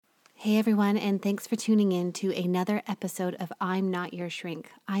Hey everyone, and thanks for tuning in to another episode of I'm Not Your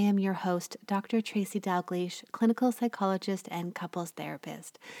Shrink. I am your host, Dr. Tracy Dalgleish, clinical psychologist and couples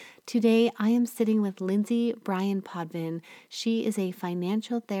therapist. Today, I am sitting with Lindsay Bryan-Podvin. She is a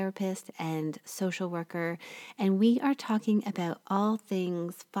financial therapist and social worker, and we are talking about all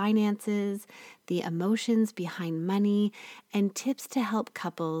things finances, the emotions behind money, and tips to help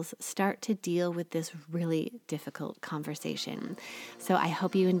couples start to deal with this really difficult conversation. So I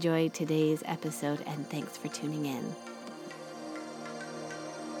hope you enjoyed today's episode, and thanks for tuning in.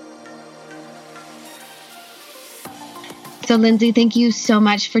 So, Lindsay, thank you so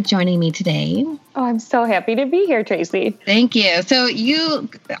much for joining me today. Oh, I'm so happy to be here, Tracy. Thank you. So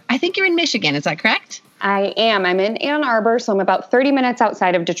I think you're in Michigan, is that correct? I am. I'm in Ann Arbor, so I'm about 30 minutes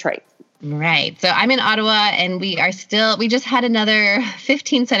outside of Detroit. Right. So I'm in Ottawa, and we just had another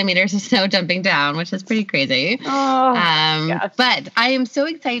 15 centimeters of snow dumping down, which is pretty crazy. Yes. But I am so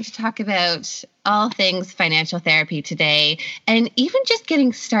excited to talk about all things financial therapy today. And even just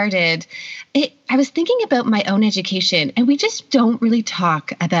getting started, I was thinking about my own education, and we just don't really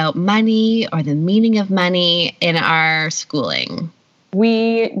talk about money or the meaning of money in our schooling.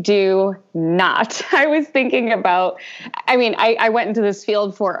 We do not. I was thinking about, I went into this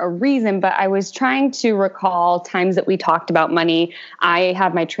field for a reason, but I was trying to recall times that we talked about money. I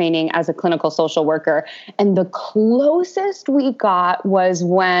had my training as a clinical social worker, and the closest we got was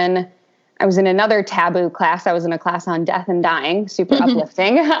when I was in another taboo class. I was in a class on death and dying, super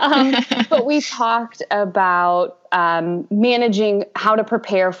uplifting. But we talked about managing how to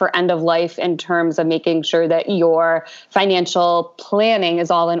prepare for end of life in terms of making sure that your financial planning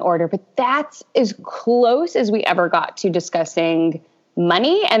is all in order. But that's as close as we ever got to discussing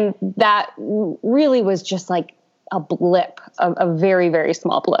money. And that really was just like a blip, a very, very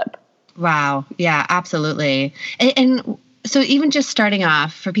small blip. Wow. Yeah, absolutely. And so even just starting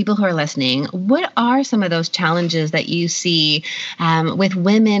off, for people who are listening, what are some of those challenges that you see with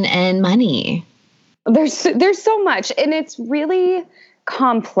women and money? There's so much, and it's really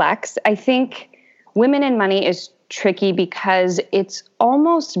complex. I think women and money is tricky because it's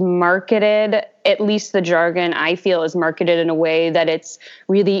almost marketed, at least the jargon I feel is marketed in a way that it's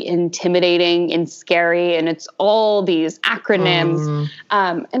really intimidating and scary, and it's all these acronyms.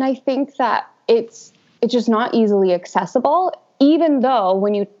 And I think that it's just not easily accessible, even though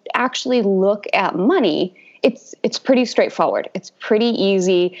when you actually look at money, it's pretty straightforward. It's pretty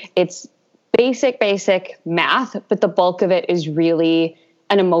easy. It's basic math, but the bulk of it is really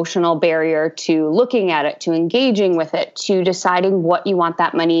an emotional barrier to looking at it, to engaging with it, to deciding what you want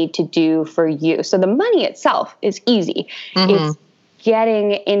that money to do for you. So the money itself is easy. It's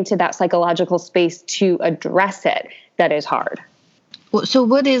getting into that psychological space to address it that is hard. So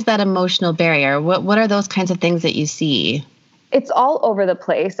what is that emotional barrier? What are those kinds of things that you see? It's all over the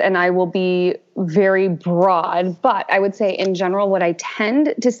place, and I will be very broad, but I would say in general, what I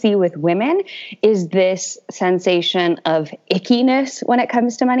tend to see with women is this sensation of ickiness when it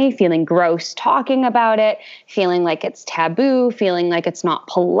comes to money, feeling gross talking about it, feeling like it's taboo, feeling like it's not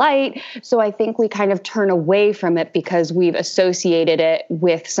polite. So I think we kind of turn away from it because we've associated it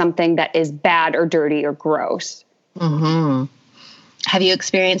with something that is bad or dirty or gross. Mm-hmm. Have you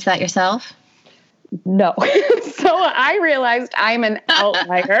experienced that yourself? No. So I realized I'm an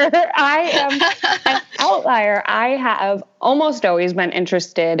outlier. I am an outlier. I have almost always been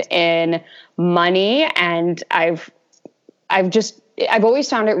interested in money, and I've always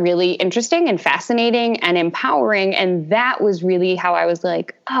found it really interesting and fascinating and empowering. And that was really how I was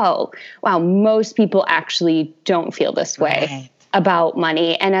like, oh, wow, most people actually don't feel this way about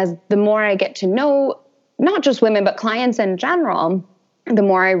money. And as the more I get to know, not just women, but clients in general, the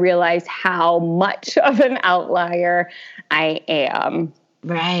more I realize how much of an outlier I am.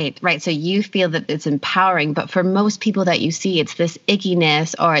 Right. So you feel that it's empowering, but for most people that you see, it's this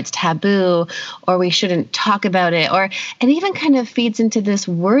ickiness, or it's taboo, or we shouldn't talk about it, or it even kind of feeds into this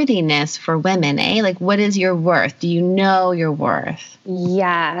worthiness for women, eh? Like, what is your worth? Do you know your worth?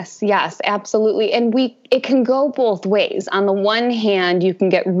 Yes, absolutely. And it can go both ways. On the one hand, you can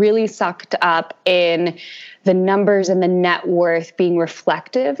get really sucked up in the numbers and the net worth being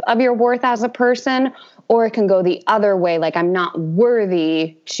reflective of your worth as a person, or it can go the other way, like I'm not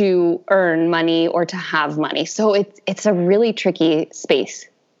worthy to earn money or to have money. So it's a really tricky space.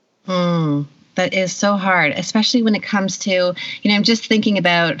 That is so hard, especially when it comes to, I'm just thinking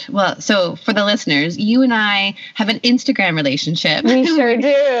about, so for the listeners, you and I have an Instagram relationship. We sure do,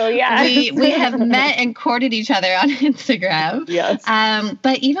 yes. We have met and courted each other on Instagram. Yes.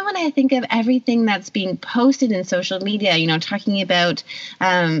 But even when I think of everything that's being posted in social media, talking about,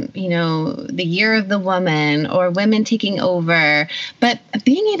 the year of the woman or women taking over, but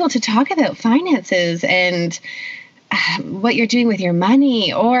being able to talk about finances and what you're doing with your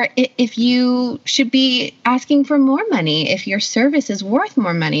money, or if you should be asking for more money, if your service is worth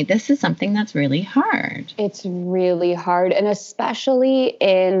more money. This is something that's really hard. It's really hard, and especially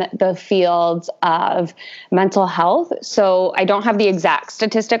in the fields of mental health. So I don't have the exact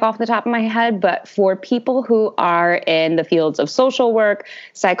statistic off the top of my head, but for people who are in the fields of social work,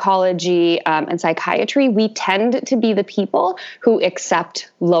 psychology, and psychiatry, we tend to be the people who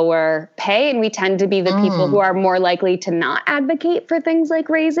accept lower pay, and we tend to be the people who are more likely to not advocate for things like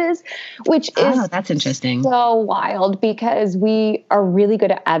raises, which is that's interesting. So wild, because we are really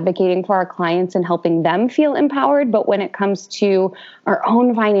good at advocating for our clients and helping them feel empowered. But when it comes to our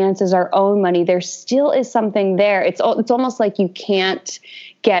own finances, our own money, there still is something there. It's almost like you can't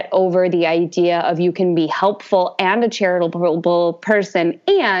get over the idea of you can be helpful and a charitable person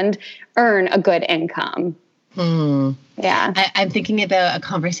and earn a good income. Yeah. I'm thinking about a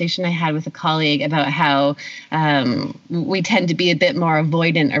conversation I had with a colleague about how we tend to be a bit more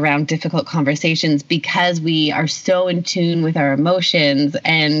avoidant around difficult conversations because we are so in tune with our emotions,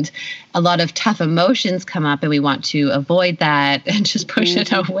 and a lot of tough emotions come up and we want to avoid that and just push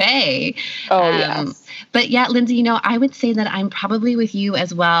it away. Yes. But yeah, Lindsay, I would say that I'm probably with you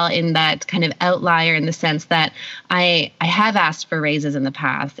as well in that kind of outlier, in the sense that I have asked for raises in the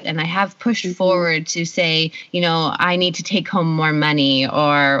past, and I have pushed forward to say, I need to take home more money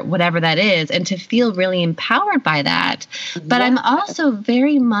or whatever that is, and to feel really empowered by that. But I'm also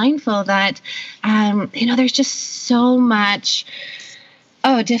very mindful that, there's just so much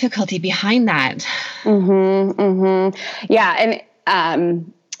difficulty behind that. Yeah.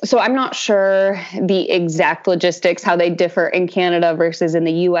 And, so I'm not sure the exact logistics, how they differ in Canada versus in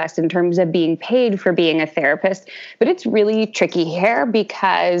the US in terms of being paid for being a therapist, but it's really tricky here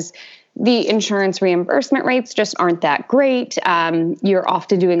because the insurance reimbursement rates just aren't that great. You're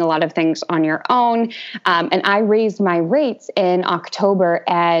often doing a lot of things on your own. And I raised my rates in October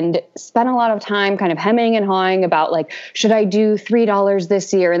and spent a lot of time kind of hemming and hawing about, like, should I do $3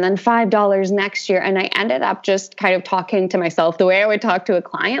 this year and then $5 next year? And I ended up just kind of talking to myself the way I would talk to a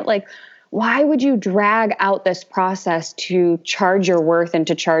client, like, why would you drag out this process to charge your worth and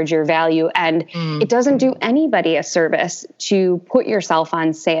to charge your value? And it doesn't do anybody a service to put yourself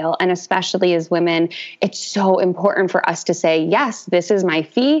on sale. And especially as women, it's so important for us to say, yes, this is my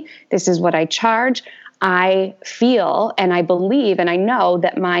fee. This is what I charge. I feel and I believe and I know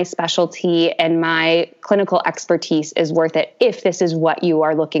that my specialty and my clinical expertise is worth it if this is what you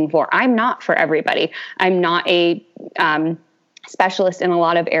are looking for. I'm not for everybody. I'm not a specialist in a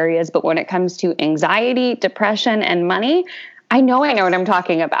lot of areas, but when it comes to anxiety, depression, and money, I know what I'm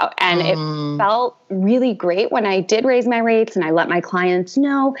talking about. And it felt really great when I did raise my rates and I let my clients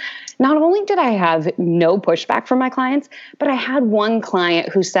know. Not only did I have no pushback from my clients, but I had one client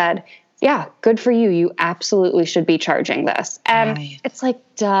who said, yeah, good for you. You absolutely should be charging this. And it's like,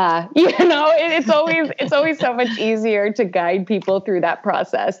 duh, it's always so much easier to guide people through that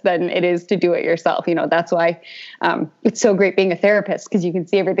process than it is to do it yourself. That's why it's so great being a therapist, because you can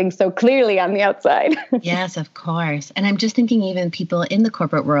see everything so clearly on the outside. Yes, of course. And I'm just thinking even people in the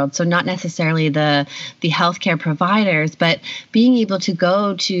corporate world, so not necessarily the healthcare providers, but being able to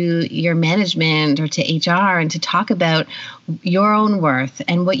go to your management or to HR and to talk about your own worth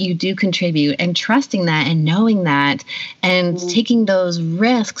and what you do contribute, and trusting that and knowing that, and taking those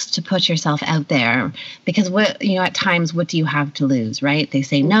risks to put yourself out there, because at times, what do you have to lose, right? They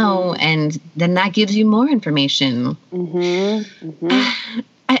say no, and then that gives you more information.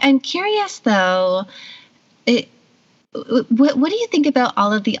 I'm curious though, what do you think about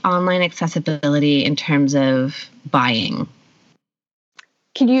all of the online accessibility in terms of buying?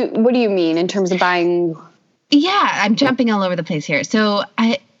 What do you mean in terms of buying? Yeah, I'm jumping all over the place here. So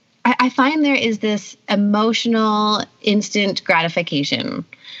I find there is this emotional instant gratification.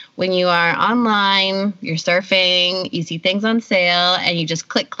 When you are online, you're surfing, you see things on sale, and you just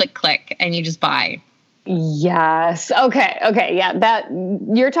click, click, click, and you just buy. Yes. Okay. Yeah. That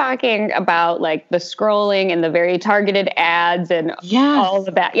you're talking about, like, the scrolling and the very targeted ads and all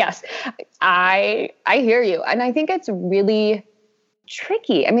of that. Yes. I hear you. And I think it's really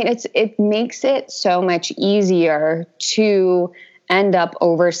tricky. I mean, it makes it so much easier to end up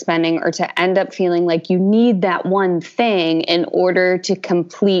overspending or to end up feeling like you need that one thing in order to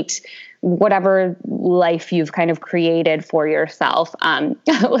complete whatever life you've kind of created for yourself.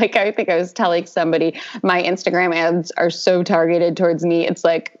 Like I think I was telling somebody, my Instagram ads are so targeted towards me. It's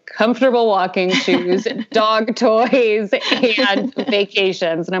like comfortable walking shoes, dog toys, and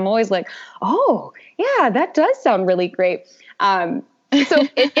vacations. And I'm always like, oh yeah, that does sound really great. So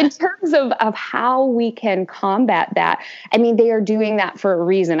in terms of how we can combat that, I mean, they are doing that for a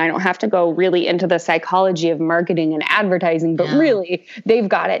reason. I don't have to go really into the psychology of marketing and advertising, but really they've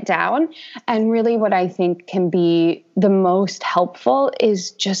got it down. And really what I think can be the most helpful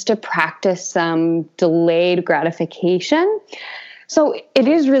is just to practice some delayed gratification. So it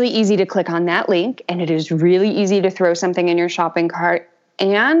is really easy to click on that link, and it is really easy to throw something in your shopping cart.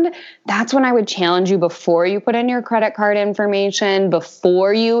 And that's when I would challenge you, before you put in your credit card information,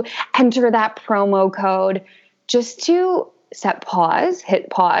 before you enter that promo code, just to hit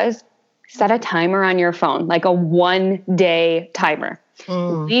pause, set a timer on your phone, like a 1-day timer.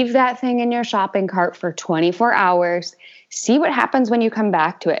 Leave that thing in your shopping cart for 24 hours. See what happens when you come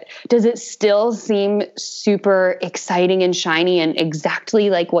back to it. Does it still seem super exciting and shiny and exactly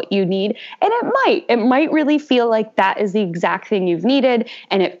like what you need? And it might really feel like that is the exact thing you've needed,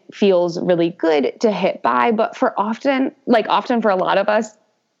 and it feels really good to hit buy. But often for a lot of us,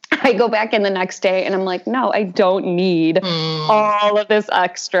 I go back in the next day and I'm like, no, I don't need all of this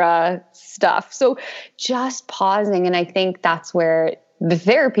extra stuff. So just pausing. And I think that's where the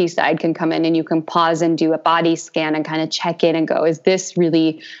therapy side can come in, and you can pause and do a body scan and kind of check in and go, is this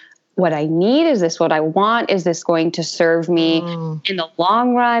really what I need? Is this what I want? Is this going to serve me in the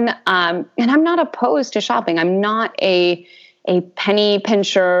long run? And I'm not opposed to shopping. I'm not a penny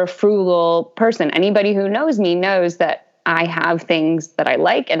pincher, frugal person. Anybody who knows me knows that I have things that I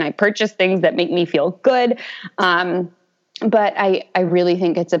like, and I purchase things that make me feel good. But I really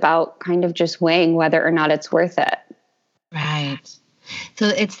think it's about kind of just weighing whether or not it's worth it. Right. So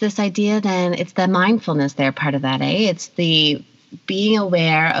it's this idea then, it's the mindfulness there, part of that, eh? It's the being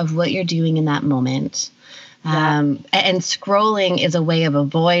aware of what you're doing in that moment. And scrolling is a way of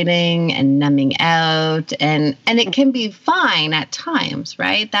avoiding and numbing out, and it can be fine at times,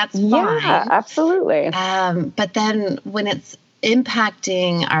 right? That's fine. Yeah, absolutely. But then when it's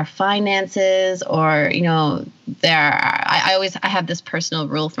impacting our finances, or, you know, I have this personal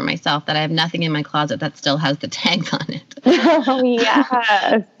rule for myself that I have nothing in my closet that still has the tags on it. Oh, yes.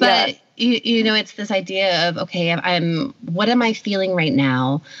 But yes. You know, it's this idea of, okay, what am I feeling right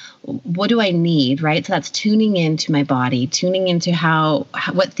now? What do I need, right? So that's tuning into my body, tuning into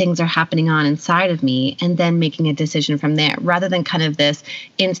what things are happening on inside of me, and then making a decision from there, rather than kind of this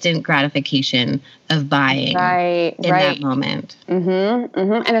instant gratification of buying in that moment. Mm-hmm,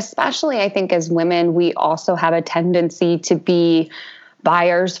 mm-hmm. And especially, I think, as women, we also have a tendency to be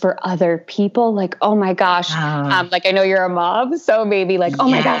buyers for other people. Like, oh my gosh, like I know you're a mom, so maybe like, oh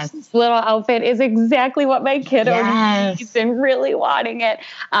my gosh, this little outfit is exactly what my kiddo needs, and really wanting it.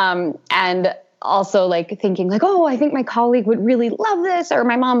 And also like thinking like, oh, I think my colleague would really love this, or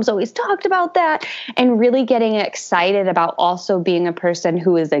my mom's always talked about that, and really getting excited about also being a person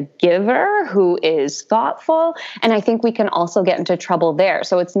who is a giver, who is thoughtful. And I think we can also get into trouble there.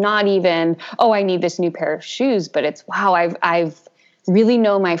 So it's not even, oh, I need this new pair of shoes, but it's, wow, I've really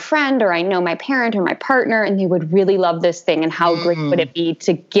know my friend, or I know my parent or my partner, and they would really love this thing, and how great would it be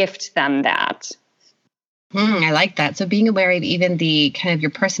to gift them that? I like that. So being aware of even the kind of your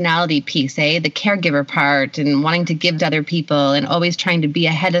personality piece, the caregiver part, and wanting to give to other people, and always trying to be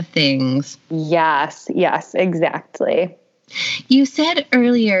ahead of things. Yes, exactly. You said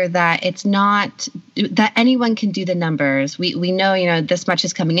earlier that it's not that anyone can do the numbers. We know, you know, this much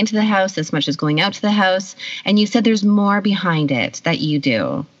is coming into the house, this much is going out to the house. And you said there's more behind it that you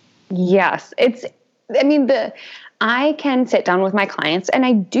do. Yes. I can sit down with my clients, and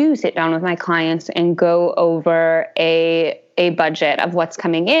I do sit down with my clients and go over a budget of what's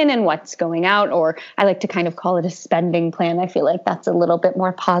coming in and what's going out, or I like to kind of call it a spending plan. I feel like that's a little bit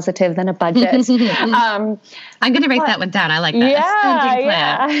more positive than a budget. I'm going to write that one down. I like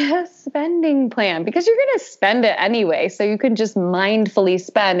that. A spending plan, because you're going to spend it anyway. So you can just mindfully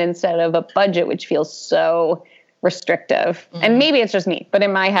spend instead of a budget, which feels so restrictive. And maybe it's just me, but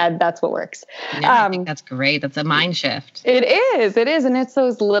in my head, that's what works. Yeah, I think that's great. That's a mind shift. It is. And it's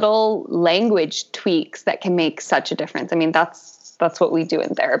those little language tweaks that can make such a difference. I mean, that's what we do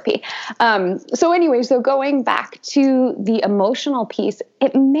in therapy. So going back to the emotional piece,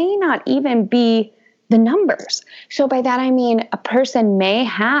 it may not even be the numbers. So by that, I mean, a person may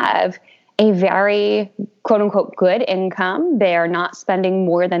have a very quote unquote good income. They are not spending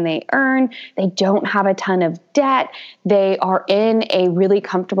more than they earn. They don't have a ton of debt. They are in a really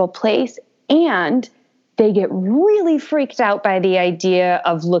comfortable place, and they get really freaked out by the idea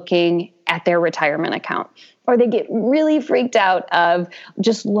of looking at their retirement account. Or they get really freaked out of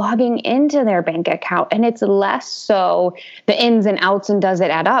just logging into their bank account. And it's less so the ins and outs and does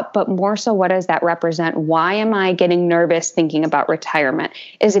it add up, but more so what does that represent? Why am I getting nervous thinking about retirement?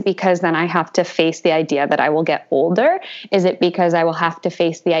 Is it because then I have to face the idea that I will get older? Is it because I will have to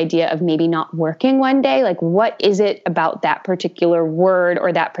face the idea of maybe not working one day? Like, what is it about that particular word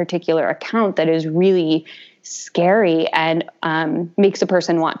or that particular account that is really scary and makes a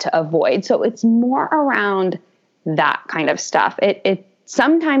person want to avoid? So it's more around that kind of stuff. It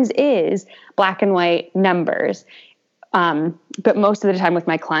sometimes is black and white numbers, but most of the time with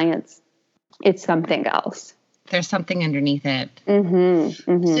my clients, it's something else. There's something underneath it.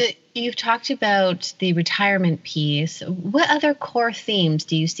 Mm-hmm, mm-hmm. So you've talked about the retirement piece. What other core themes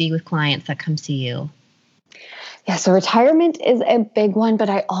do you see with clients that come to you? Yeah, so retirement is a big one, but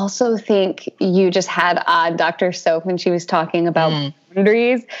I also think you just had Dr. Soap when she was talking about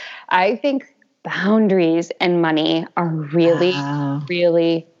boundaries. I think boundaries and money are really,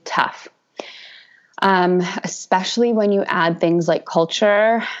 really tough. Especially when you add things like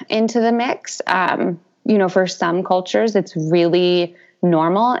culture into the mix. For some cultures, it's really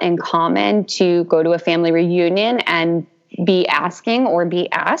normal and common to go to a family reunion and be asking or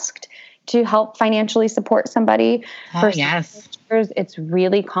be asked to help financially support somebody. For yes. Cultures, it's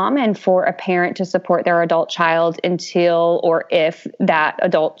really common for a parent to support their adult child until or if that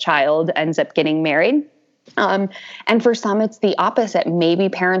adult child ends up getting married. And for some, it's the opposite. Maybe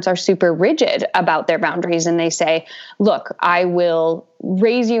parents are super rigid about their boundaries and they say, look, I will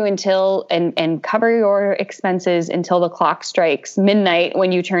raise you until and cover your expenses until the clock strikes midnight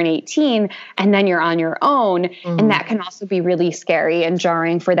when you turn 18, and then you're on your own. And that can also be really scary and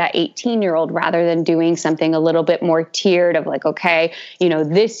jarring for that 18-year-old rather than doing something a little bit more tiered of like, okay,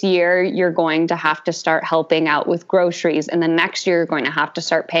 this year you're going to have to start helping out with groceries, and the next year you're going to have to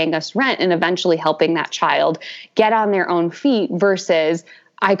start paying us rent, and eventually helping that child get on their own feet versus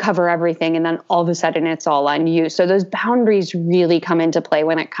I cover everything and then all of a sudden it's all on you. So those boundaries really come into play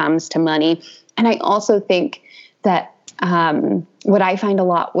when it comes to money. And I also think that what I find a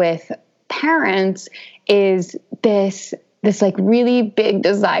lot with parents is this like really big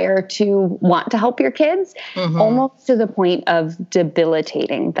desire to want to help your kids, almost to the point of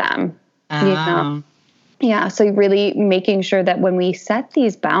debilitating them. Yeah. So really making sure that when we set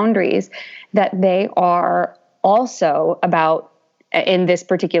these boundaries, that they are also about, in this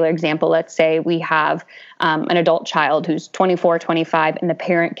particular example, let's say we have an adult child who's 24, 25, and the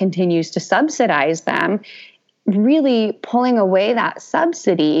parent continues to subsidize them, really pulling away that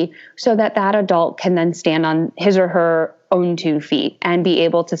subsidy so that that adult can then stand on his or her own 2 feet and be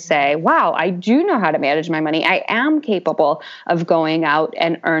able to say, wow, I do know how to manage my money. I am capable of going out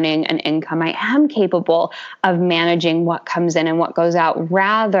and earning an income. I am capable of managing what comes in and what goes out,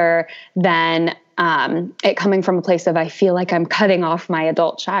 rather than it coming from a place of, I feel like I'm cutting off my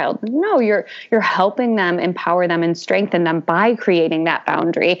adult child. No, you're helping them, empower them, and strengthen them by creating that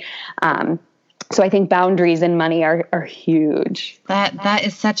boundary. So I think boundaries and money are huge. That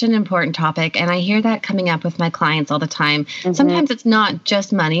is such an important topic. And I hear that coming up with my clients all the time. Sometimes it's not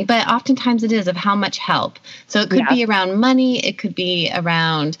just money, but oftentimes it is of how much help. So it could be around money. It could be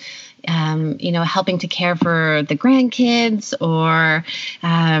around helping to care for the grandkids, or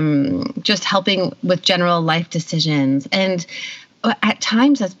just helping with general life decisions. And at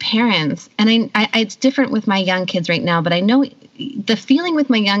times as parents, and I it's different with my young kids right now, but I know the feeling with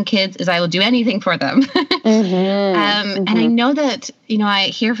my young kids is I will do anything for them. And I know that, I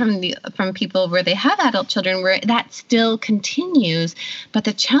hear from people where they have adult children where that still continues. But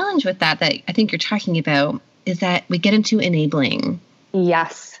the challenge with that I think you're talking about is that we get into enabling.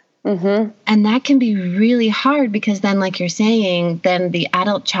 Yes. And that can be really hard because then, like you're saying, then the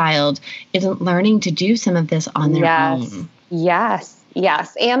adult child isn't learning to do some of this on their own. Yes.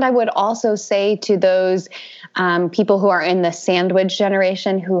 And I would also say to those people who are in the sandwich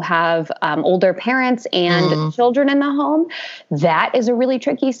generation who have older parents and children in the home, that is a really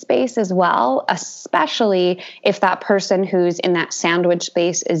tricky space as well, especially if that person who's in that sandwich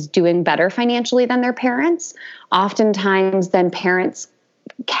space is doing better financially than their parents. Oftentimes, then parents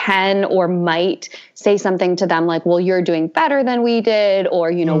can or might say something to them like, well, you're doing better than we did,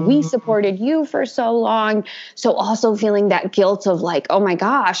 or, we supported you for so long. So also feeling that guilt of like, oh my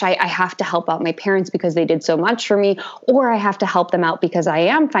gosh, I have to help out my parents because they did so much for me, or I have to help them out because I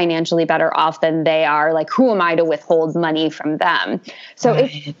am financially better off than they are. Like, who am I to withhold money from them? So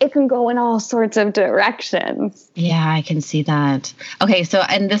it can go in all sorts of directions. Yeah, I can see that. Okay. So,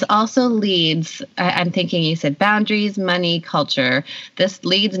 and this also leads, I'm thinking you said boundaries, money, culture. This just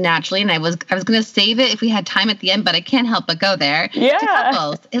leads naturally. And I was going to save it if we had time at the end, but I can't help but go there. Yeah. To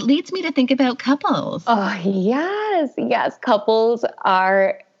couples. It leads me to think about couples. Oh, yes. Yes. Couples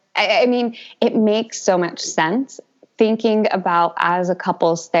are, I mean, it makes so much sense. Thinking about, as a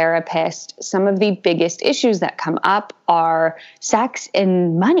couples therapist, some of the biggest issues that come up are sex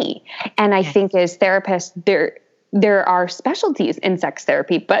and money. And I think as therapists, there are specialties in sex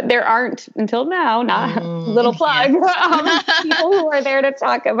therapy, but there aren't until now, not little plug, people who are there to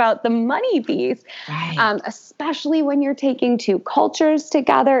talk about the money piece, especially when you're taking two cultures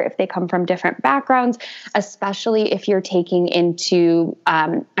together, if they come from different backgrounds, especially if you're taking into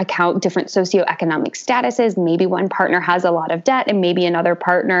account different socioeconomic statuses. Maybe one partner has a lot of debt and maybe another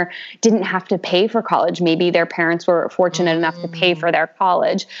partner didn't have to pay for college. Maybe their parents were fortunate enough to pay for their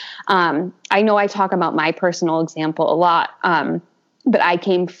college. I know I talk about my personal example a lot, but I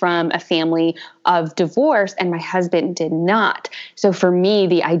came from a family of divorce and my husband did not. So for me,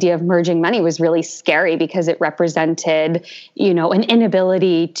 the idea of merging money was really scary because it represented, an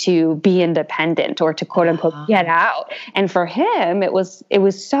inability to be independent or to quote unquote get out. And for him, it was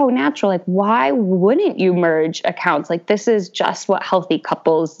so natural. Like, why wouldn't you merge accounts? Like, this is just what healthy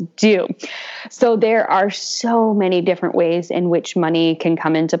couples do. So there are so many different ways in which money can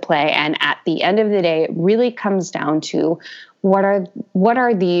come into play. And at the end of the day, it really comes down to what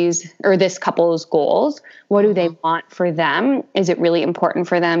are these or this couple's goals? What do they want for them? Is it really important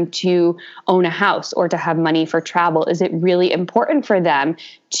for them to own a house or to have money for travel? Is it really important for them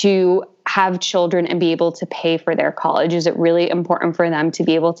to have children and be able to pay for their college? Is it really important for them to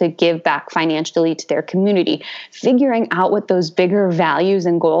be able to give back financially to their community? Figuring out what those bigger values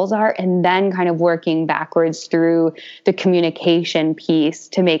and goals are, and then kind of working backwards through the communication piece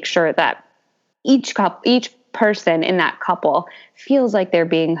to make sure that each person in that couple feels like they're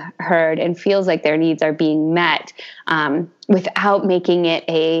being heard and feels like their needs are being met, without making it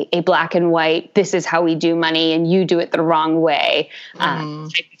a black and white, this is how we do money and you do it the wrong way type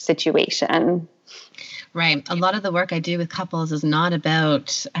of situation. Right. A lot of the work I do with couples is not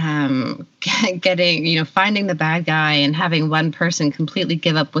about getting, finding the bad guy and having one person completely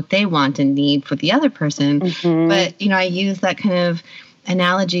give up what they want and need for the other person. But, I use that kind of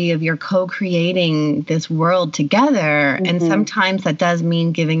analogy of you're co-creating this world together. And sometimes that does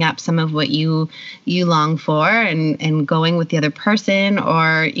mean giving up some of what you long for and going with the other person,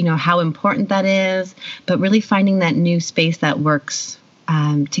 or, how important that is, but really finding that new space that works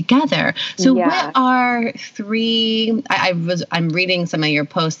together. So what are three, I'm reading some of your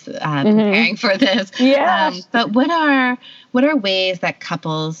posts preparing for this. But what are ways that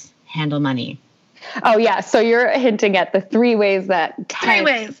couples handle money? Oh, yeah. So you're hinting at the three ways that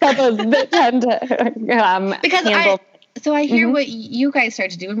couples that tend to because handle. I hear what you guys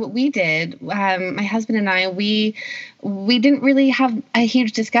started to do and what we did. My husband and I, we didn't really have a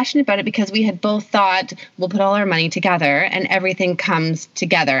huge discussion about it because we had both thought we'll put all our money together and everything comes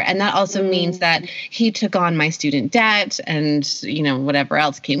together. And that also means that he took on my student debt and, whatever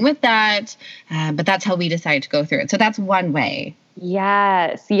else came with that. But that's how we decided to go through it. So that's one way.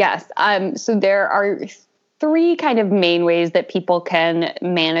 Yes. So there are three kind of main ways that people can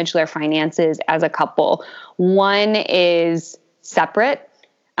manage their finances as a couple. One is separate,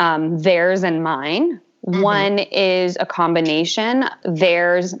 theirs and mine. One is a combination,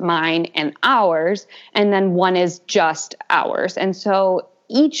 theirs, mine, and ours. And then one is just ours. And so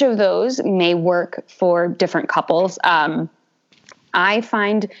each of those may work for different couples. I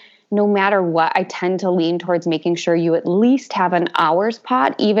find no matter what, I tend to lean towards making sure you at least have an ours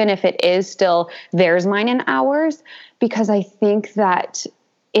pot, even if it is still theirs, mine, and ours, because I think that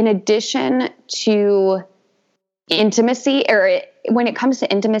in addition to intimacy, or when it comes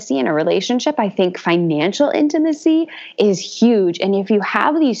to intimacy in a relationship, I think financial intimacy is huge. And if you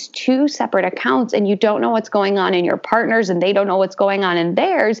have these two separate accounts and you don't know what's going on in your partner's and they don't know what's going on in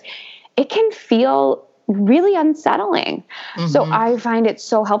theirs, it can feel really unsettling. So I find it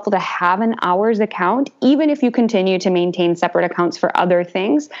so helpful to have an ours account, even if you continue to maintain separate accounts for other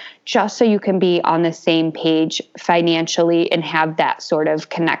things, just so you can be on the same page financially and have that sort of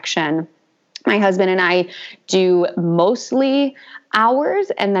connection. My husband and I do mostly ours,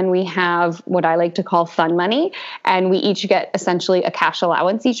 and then we have what I like to call fun money, and we each get essentially a cash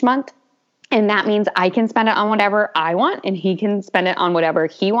allowance each month. And that means I can spend it on whatever I want and he can spend it on whatever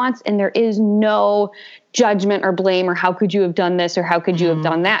he wants. And there is no judgment or blame or how could you have done this or how could you have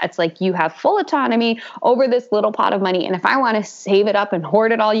done that? It's like you have full autonomy over this little pot of money. And if I want to save it up and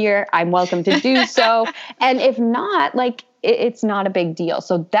hoard it all year, I'm welcome to do so. And if not, like, it's not a big deal.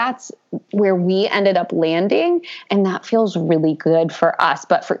 So that's where we ended up landing. And that feels really good for us.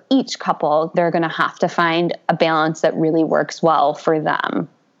 But for each couple, they're going to have to find a balance that really works well for them.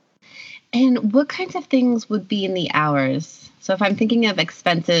 And what kinds of things would be in the hours? So if I'm thinking of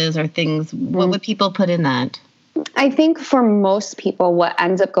expenses or things, what would people put in that? I think for most people, what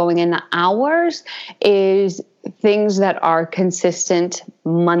ends up going in the hours is things that are consistent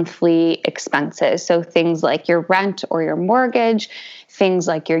monthly expenses. So things like your rent or your mortgage, things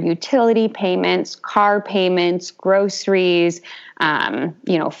like your utility payments, car payments, groceries,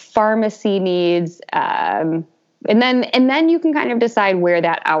 pharmacy needs, and then you can kind of decide where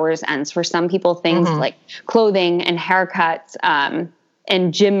that hours ends. For some people, things like clothing and haircuts,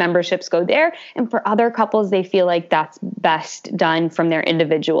 and gym memberships go there. And for other couples, they feel like that's best done from their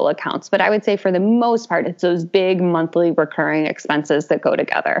individual accounts. But I would say for the most part, it's those big monthly recurring expenses that go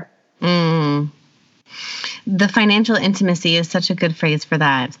together. The financial intimacy is such a good phrase for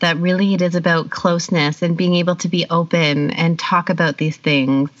that. That really it is about closeness and being able to be open and talk about these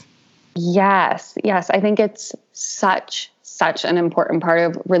things. Yes. I think it's such an important part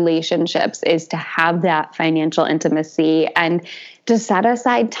of relationships is to have that financial intimacy and to set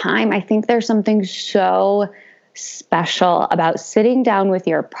aside time. I think there's something so special about sitting down with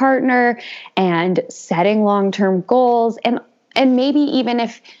your partner and setting long-term goals. And maybe even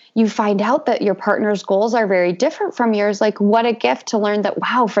if you find out that your partner's goals are very different from yours, like what a gift to learn that,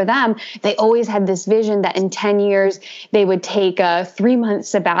 wow, for them, they always had this vision that in 10 years, they would take a 3-month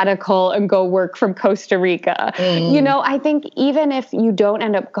sabbatical and go work from Costa Rica. I think even if you don't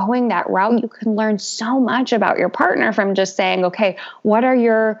end up going that route, you can learn so much about your partner from just saying, okay, what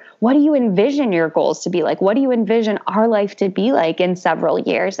do you envision your goals to be like? What do you envision our life to be like in several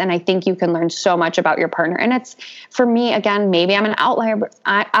years? And I think you can learn so much about your partner. And it's, for me, again, maybe I'm an outliner,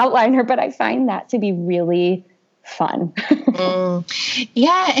 but I find that to be really fun.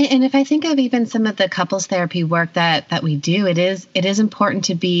 Yeah. And if I think of even some of the couples therapy work that we do, it is important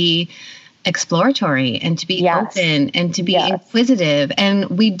to be exploratory and to be open and to be inquisitive. And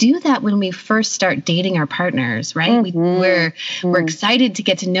we do that when we first start dating our partners, right? We're excited to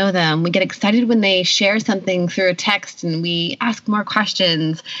get to know them. We get excited when they share something through a text and we ask more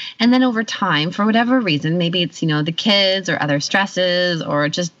questions. And then over time, for whatever reason, maybe it's, the kids or other stresses or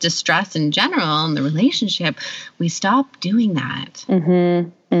just distress in general in the relationship, we stop doing that.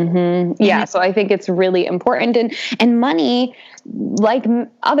 Yeah. So I think it's really important. And money, like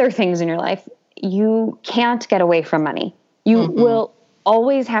other things in your life, you can't get away from money. You will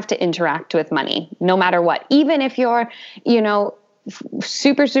always have to interact with money, no matter what. Even if you're,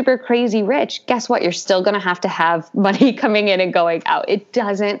 super, super crazy rich, guess what? You're still going to have money coming in and going out. It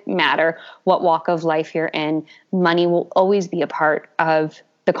doesn't matter what walk of life you're in. Money will always be a part of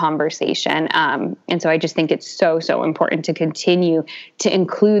the conversation. And so I just think it's so, so important to continue to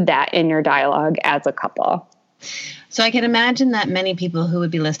include that in your dialogue as a couple. So I can imagine that many people who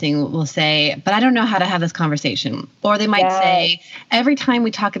would be listening will say, but I don't know how to have this conversation. Or they might say, every time we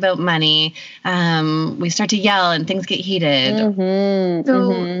talk about money, we start to yell and things get heated.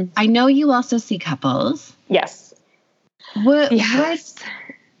 I know you also see couples. Yes. Where do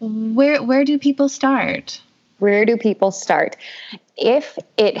people start? Where do people start? If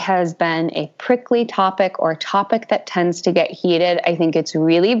it has been a prickly topic or a topic that tends to get heated, I think it's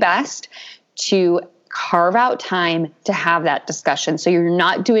really best to carve out time to have that discussion. So you're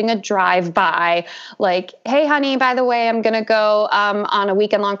not doing a drive-by like, hey, honey, by the way, I'm going to go on a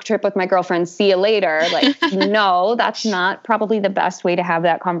weekend-long trip with my girlfriend. See you later. Like, no, that's not probably the best way to have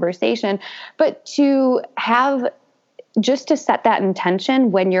that conversation. But to set that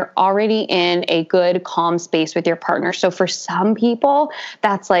intention when you're already in a good, calm space with your partner. So for some people,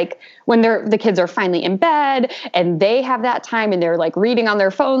 that's like when the kids are finally in bed and they have that time and they're like reading on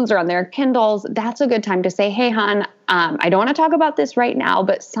their phones or on their Kindles. That's a good time to say, hey, hon, I don't want to talk about this right now,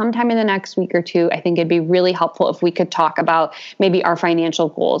 but sometime in the next week or two, I think it'd be really helpful if we could talk about maybe our financial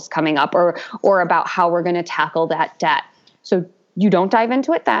goals coming up or about how we're going to tackle that debt. So you don't dive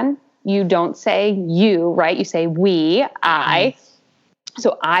into it then. You don't say you, right? You say we, I.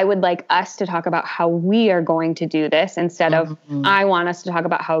 So I would like us to talk about how we are going to do this instead of I want us to talk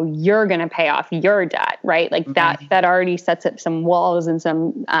about how you're going to pay off your debt, right? Like that already sets up some walls and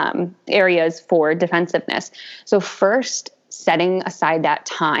some areas for defensiveness. So first, setting aside that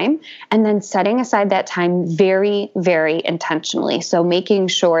time and then setting aside that time very, very intentionally. So making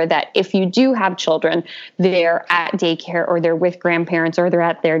sure that if you do have children, they're at daycare or they're with grandparents or they're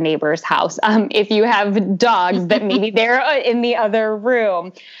at their neighbor's house. If you have dogs, that maybe they're in the other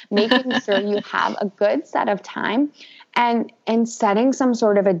room, making sure you have a good set of time and setting some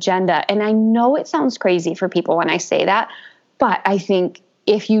sort of agenda. And I know it sounds crazy for people when I say that, But I think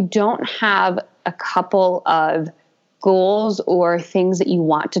if you don't have a couple of goals or things that you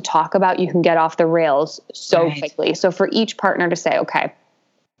want to talk about, you can get off the rails so quickly. So for each partner to say, okay,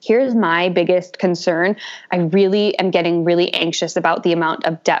 here's my biggest concern. I really am getting really anxious about the amount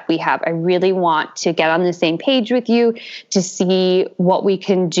of debt we have. I really want to get on the same page with you to see what we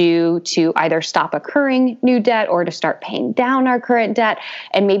can do to either stop accruing new debt or to start paying down our current debt.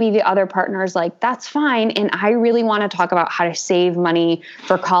 And maybe the other partner is like, that's fine. And I really want to talk about how to save money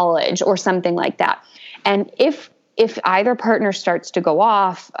for college or something like that. And if either partner starts to go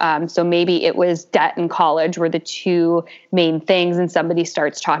off, so maybe it was debt and college were the two main things, and somebody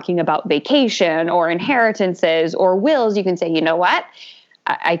starts talking about vacation or inheritances or wills, you can say, you know what?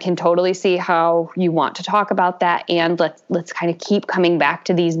 I can totally see how you want to talk about that, and let's kind of keep coming back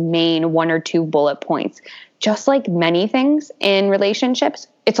to these main 1 or 2 bullet points. Just like many things in relationships,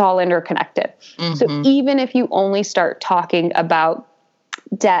 it's all interconnected. Mm-hmm. So even if you only start talking about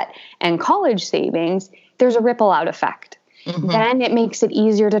debt and college savings, there's a ripple out effect. Mm-hmm. Then it makes it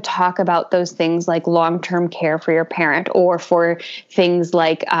easier to talk about those things like long-term care for your parent or for things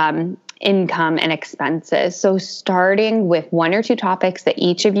like income and expenses. So starting with 1 or 2 topics that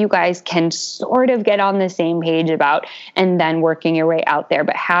each of you guys can sort of get on the same page about, and then working your way out there.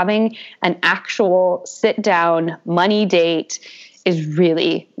 But having an actual sit down money date is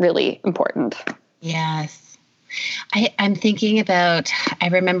really, really important. Yes. I'm thinking about, I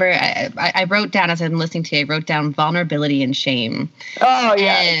remember I wrote down, as I'm listening to you, I wrote down vulnerability and shame. Oh,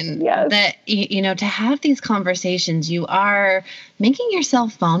 yes. And that, you know, to have these conversations, you are making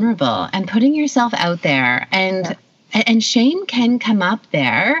yourself vulnerable and putting yourself out there. And shame can come up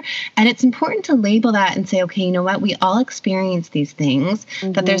there. And it's important to label that and say, okay, you know what? We all experience these things,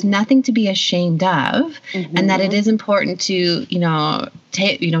 that there's nothing to be ashamed of, and that it is important to,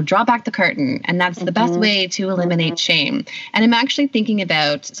 draw back the curtain. And that's the best way to eliminate shame. And I'm actually thinking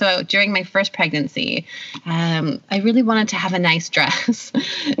about, so during my first pregnancy, I really wanted to have a nice dress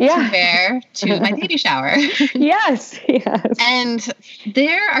to wear to my baby shower. Yes. And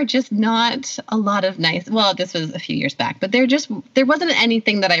there are just not a lot of nice, well, this was a few years back, but there wasn't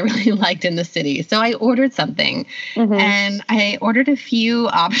anything that I really liked in the city. So I ordered something and I ordered a few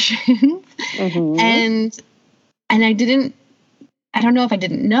options and I don't know if I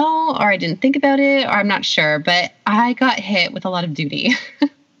didn't know or I didn't think about it or I'm not sure, but I got hit with a lot of duty.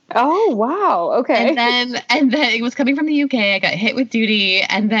 Oh, wow. Okay. And then it was coming from the UK. I got hit with duty,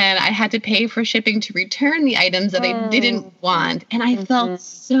 and then I had to pay for shipping to return the items that I didn't want. And I felt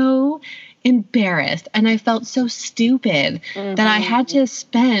so embarrassed and I felt so stupid that I had to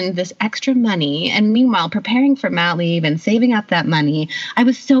spend this extra money. And meanwhile, preparing for mat leave and saving up that money, I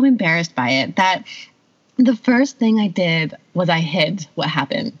was so embarrassed by it that the first thing I did was I hid what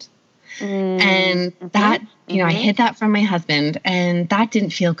happened. And that, I hid that from my husband, and that didn't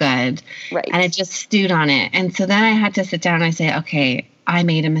feel good. Right. And I just stewed on it. And so then I had to sit down and I say, okay, I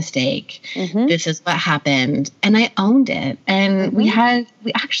made a mistake. This is what happened. And I owned it. And we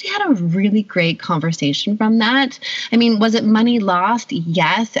actually had a really great conversation from that. I mean, was it money lost?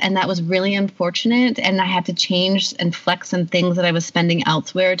 Yes. And that was really unfortunate. And I had to change and flex some things that I was spending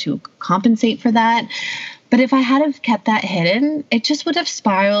elsewhere to compensate for that. But if I had have kept that hidden, it just would have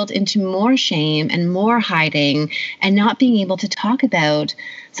spiraled into more shame and more hiding and not being able to talk about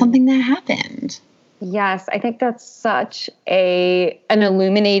something that happened. Yes, I think that's such an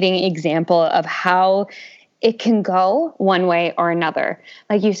illuminating example of how it can go one way or another.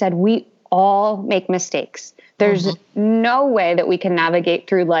 Like you said, we all make mistakes. There's no way that we can navigate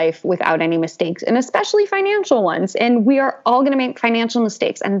through life without any mistakes, and especially financial ones. And we are all going to make financial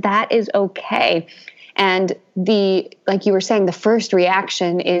mistakes, and that is okay. And like you were saying, the first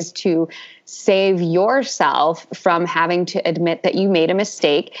reaction is to save yourself from having to admit that you made a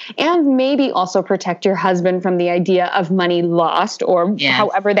mistake, and maybe also protect your husband from the idea of money lost or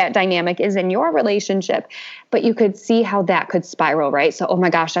however that dynamic is in your relationship. But you could see how that could spiral, right? So, oh my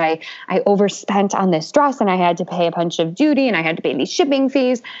gosh, I overspent on this dress and I had to pay a bunch of duty and I had to pay these shipping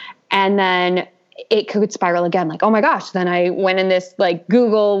fees. And then it could spiral again. Like, oh my gosh, then I went in this like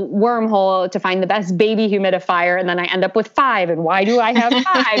Google wormhole to find the best baby humidifier. And then I end up with 5. And why do I have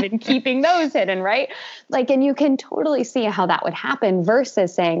 5 and keeping those hidden, right? Like, and you can totally see how that would happen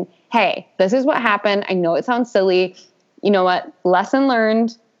versus saying, hey, this is what happened. I know it sounds silly. You know what? Lesson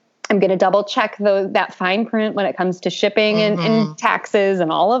learned. I'm going to double check that fine print when it comes to shipping and taxes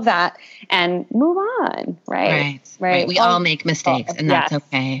and all of that and move on. Right. We all make mistakes and that's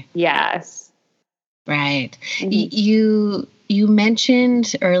okay. Yes. Right. You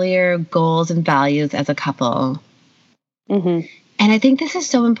mentioned earlier goals and values as a couple. And I think this is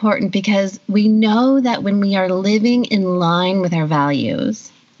so important because we know that when we are living in line with our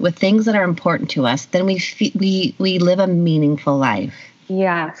values, with things that are important to us, then we live a meaningful life.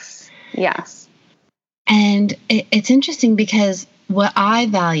 Yes. Yes. And it's interesting because what I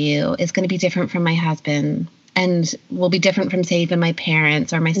value is going to be different from my husband and will be different from, say, even my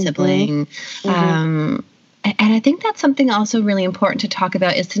parents or my sibling. And I think that's something also really important to talk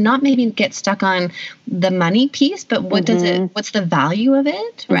about, is to not maybe get stuck on the money piece, but what's the value of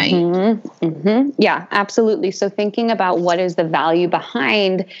it, right? Yeah, absolutely. So thinking about what is the value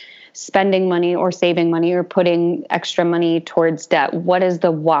behind spending money or saving money or putting extra money towards debt, what is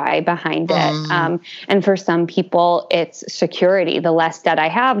the why behind it? And for some people, it's security. The less debt I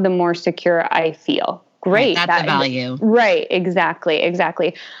have, the more secure I feel. Great. Right, that's the value. Right. Exactly.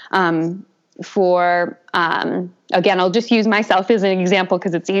 Again, I'll just use myself as an example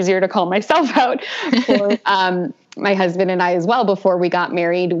because it's easier to call myself out. For my husband and I as well, before we got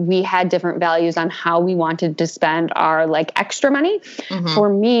married, we had different values on how we wanted to spend our extra money. For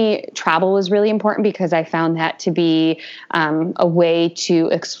me, travel was really important because I found that to be a way to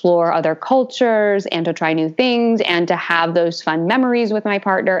explore other cultures and to try new things and to have those fun memories with my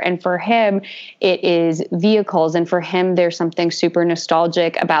partner. And for him, it is vehicles. And for him, there's something super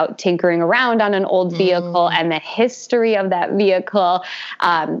nostalgic about tinkering around on an old vehicle and the history of that vehicle.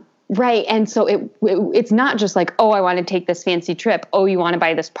 Right. And so it's not just oh, I want to take this fancy trip. Oh, you want to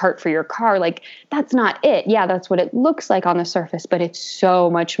buy this part for your car. That's not it. Yeah, that's what it looks like on the surface, but it's so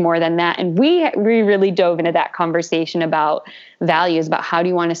much more than that. And we really dove into that conversation about values, about how do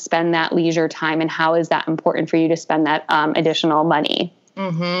you want to spend that leisure time and how is that important for you to spend that additional money.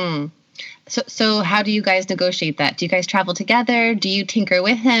 So how do you guys negotiate that? Do you guys travel together? Do you tinker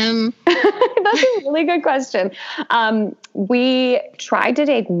with him? That's a really good question. We try to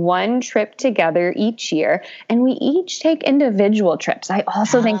take one trip together each year, and we each take individual trips. I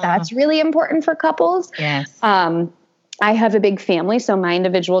also think that's really important for couples. Yes. I have a big family, so my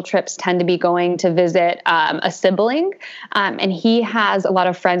individual trips tend to be going to visit a sibling, and he has a lot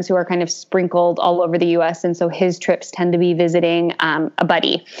of friends who are kind of sprinkled all over the U.S., and so his trips tend to be visiting a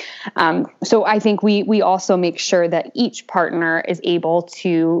buddy. So I think we also make sure that each partner is able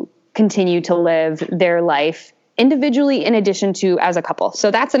to continue to live their life individually in addition to as a couple.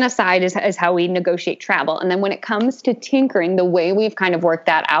 So that's an aside is how we negotiate travel. And then when it comes to tinkering, the way we've kind of worked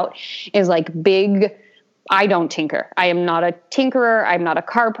that out is I don't tinker. I am not a tinkerer. I'm not a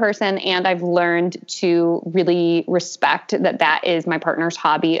car person. And I've learned to really respect that is my partner's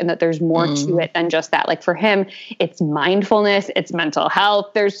hobby and that there's more to it than just that. For him, it's mindfulness, it's mental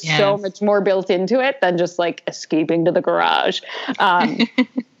health. There's so much more built into it than just escaping to the garage.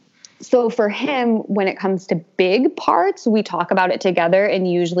 So for him, when it comes to big parts, we talk about it together, and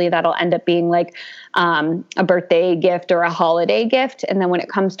usually that'll end up being a birthday gift or a holiday gift. And then when it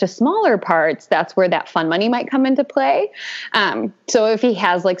comes to smaller parts, that's where that fun money might come into play. So if he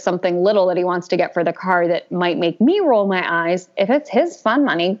has something little that he wants to get for the car that might make me roll my eyes, if it's his fun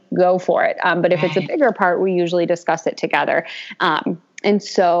money, go for it. But if it's a bigger part, we usually discuss it together. And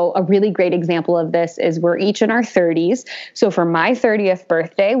so a really great example of this is we're each in our 30s. So for my 30th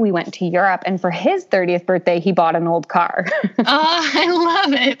birthday, we went to Europe, and for his 30th birthday, he bought an old car. Oh, I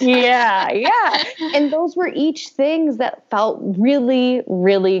love it. Yeah. And those were each things that felt really,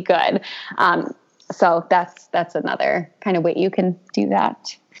 really good. So that's another kind of way you can do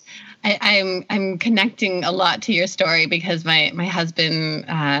that. I'm connecting a lot to your story because my husband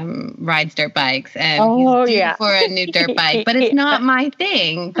rides dirt bikes, and he's due for a new dirt bike, but it's not my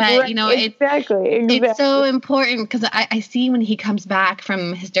thing. But exactly. It's so important because I see when he comes back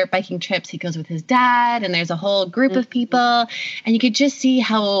from his dirt biking trips, he goes with his dad, and there's a whole group of people, and you could just see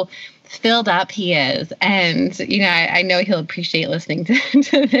how filled up he is. And I know he'll appreciate listening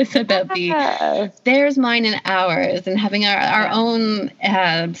to this about theirs, mine, and ours, and having our own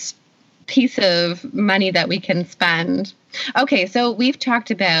piece of money that we can spend. Okay, so we've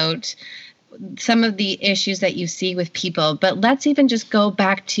talked about some of the issues that you see with people, but let's even just go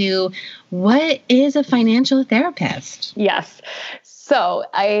back to what is a financial therapist? Yes. So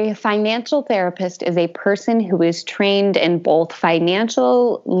a financial therapist is a person who is trained in both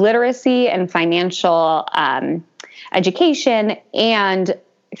financial literacy and financial education, and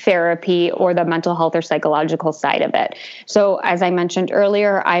therapy or the mental health or psychological side of it. So as I mentioned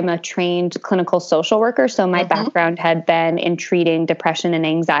earlier, I'm a trained clinical social worker. So my background had been in treating depression and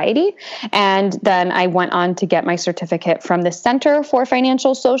anxiety. And then I went on to get my certificate from the Center for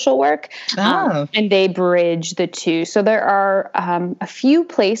Financial Social Work. And they bridge the two. So there are a few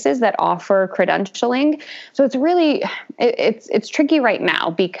places that offer credentialing. So it's really, it's tricky right now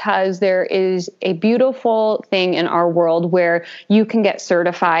because there is a beautiful thing in our world where you can get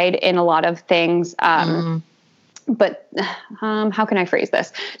certified in a lot of things. But how can I phrase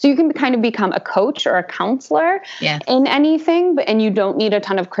this? So you can kind of become a coach or a counselor in anything, and you don't need a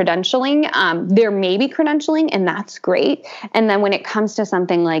ton of credentialing. There may be credentialing, and that's great. And then when it comes to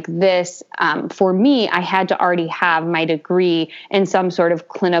something like this, for me, I had to already have my degree in some sort of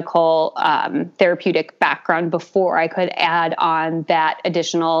clinical therapeutic background before I could add on that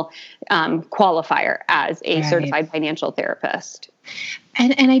additional qualifier as a certified financial therapist.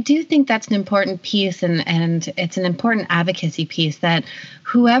 And I do think that's an important piece, and it's an important advocacy piece that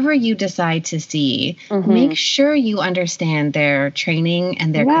whoever you decide to see, make sure you understand their training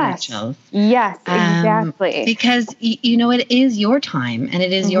and their credentials. Yes, exactly. Because, it is your time and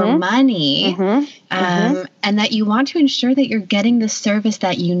it is your money, and that you want to ensure that you're getting the service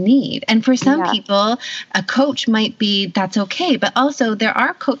that you need. And for some people, a coach might be, that's okay. But also there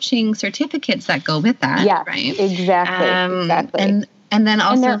are coaching certificates that go with that, right? Exactly. And then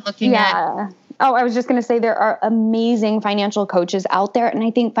also looking at... Oh, I was just going to say there are amazing financial coaches out there. And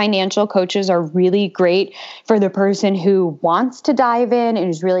I think financial coaches are really great for the person who wants to dive in and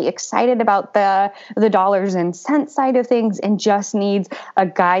is really excited about the dollars and cents side of things and just needs a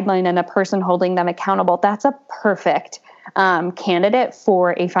guideline and a person holding them accountable. That's a perfect candidate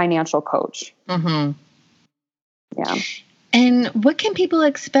for a financial coach. Yeah. And what can people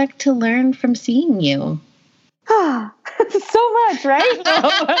expect to learn from seeing you? So much, right?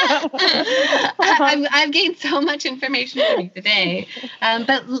 I've gained so much information from you today,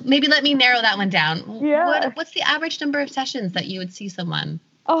 but maybe let me narrow that one down. Yeah. What's the average number of sessions that you would see someone?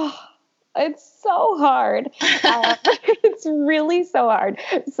 Oh, it's so hard. It's really so hard.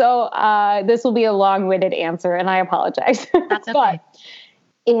 So this will be a long-winded answer, and I apologize. That's okay. But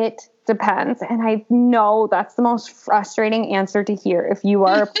it depends. And I know that's the most frustrating answer to hear if you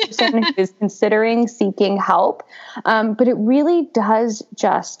are a person who is considering seeking help. But it really does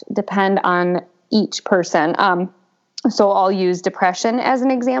just depend on each person. So I'll use depression as an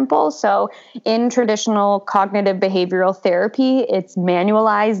example. So in traditional cognitive behavioral therapy, it's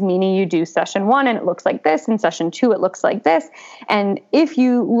manualized, meaning you do session 1 and it looks like this, and session 2 it looks like this. And if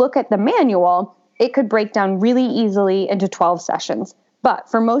you look at the manual, it could break down really easily into 12 sessions. But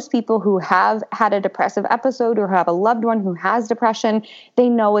for most people who have had a depressive episode or have a loved one who has depression, they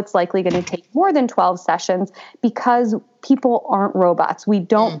know it's likely going to take more than 12 sessions because people aren't robots. We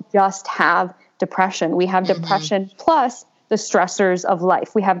don't just have depression. We have depression plus the stressors of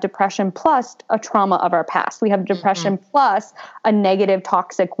life. We have depression plus a trauma of our past. We have depression plus a negative,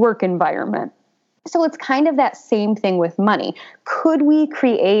 toxic work environment. So it's kind of that same thing with money. Could we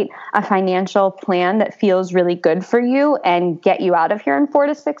create a financial plan that feels really good for you and get you out of here in 4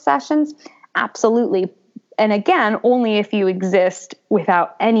 to 6 sessions? Absolutely. And again, only if you exist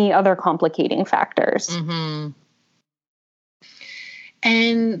without any other complicating factors.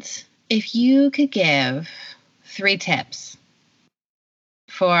 And if you could give 3 tips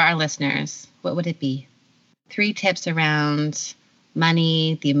for our listeners, what would it be? 3 tips around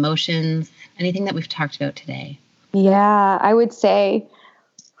money, the emotions, anything that we've talked about today? Yeah, I would say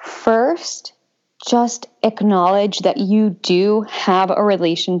first, just acknowledge that you do have a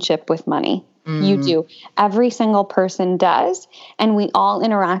relationship with money. You do. Every single person does, and we all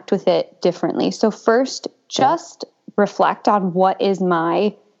interact with it differently. So first, just reflect on what is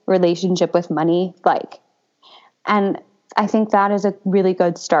my relationship with money like. And I think that is a really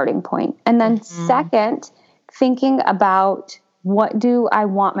good starting point. And then second, thinking about what do I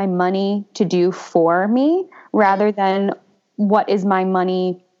want my money to do for me rather than what is my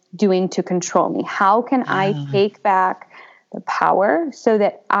money doing to control me? How can I take back the power so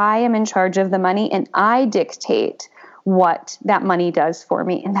that I am in charge of the money and I dictate what that money does for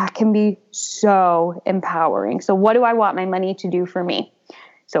me? And that can be so empowering. So what do I want my money to do for me?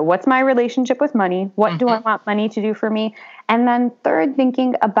 So what's my relationship with money? What do I want money to do for me? And then third,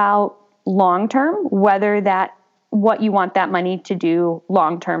 thinking about long-term, what you want that money to do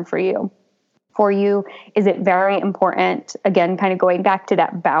long-term for you. For you, is it very important, again, kind of going back to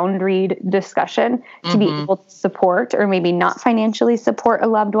that boundaried discussion, to be able to support or maybe not financially support a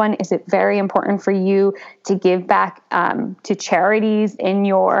loved one? Is it very important for you to give back to charities in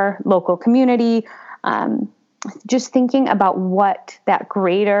your local community? just thinking about what that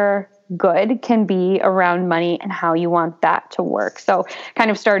greater good can be around money and how you want that to work. So kind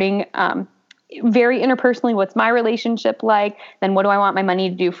of starting very interpersonally, what's my relationship like? Then what do I want my money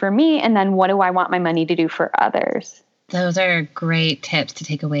to do for me? And then what do I want my money to do for others? Those are great tips to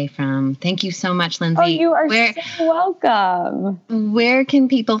take away from. Thank you so much, Lindsay. Oh, you are so welcome. Where can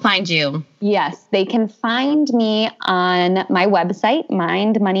people find you? Yes, they can find me on my website,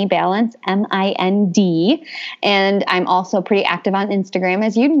 Mind Money Balance, MIND. And I'm also pretty active on Instagram,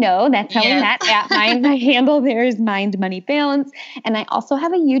 as you know. That's how we met at Mind. My handle there is Mind Money Balance. And I also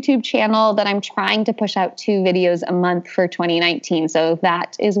have a YouTube channel that I'm trying to push out 2 videos a month for 2019. So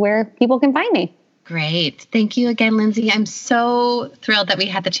that is where people can find me. Great. Thank you again, Lindsay. I'm so thrilled that we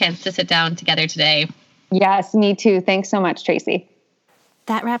had the chance to sit down together today. Yes, me too. Thanks so much, Tracy.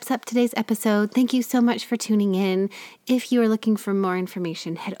 That wraps up today's episode. Thank you so much for tuning in. If you are looking for more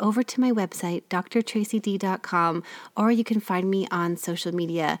information, head over to my website, drtracyd.com, or you can find me on social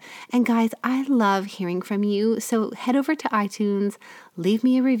media. And guys, I love hearing from you. So head over to iTunes, leave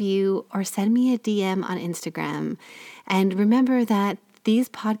me a review, or send me a DM on Instagram. And remember that these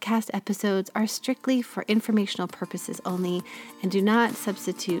podcast episodes are strictly for informational purposes only and do not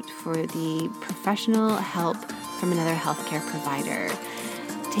substitute for the professional help from another healthcare provider.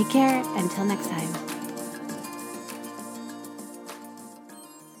 Take care until next time.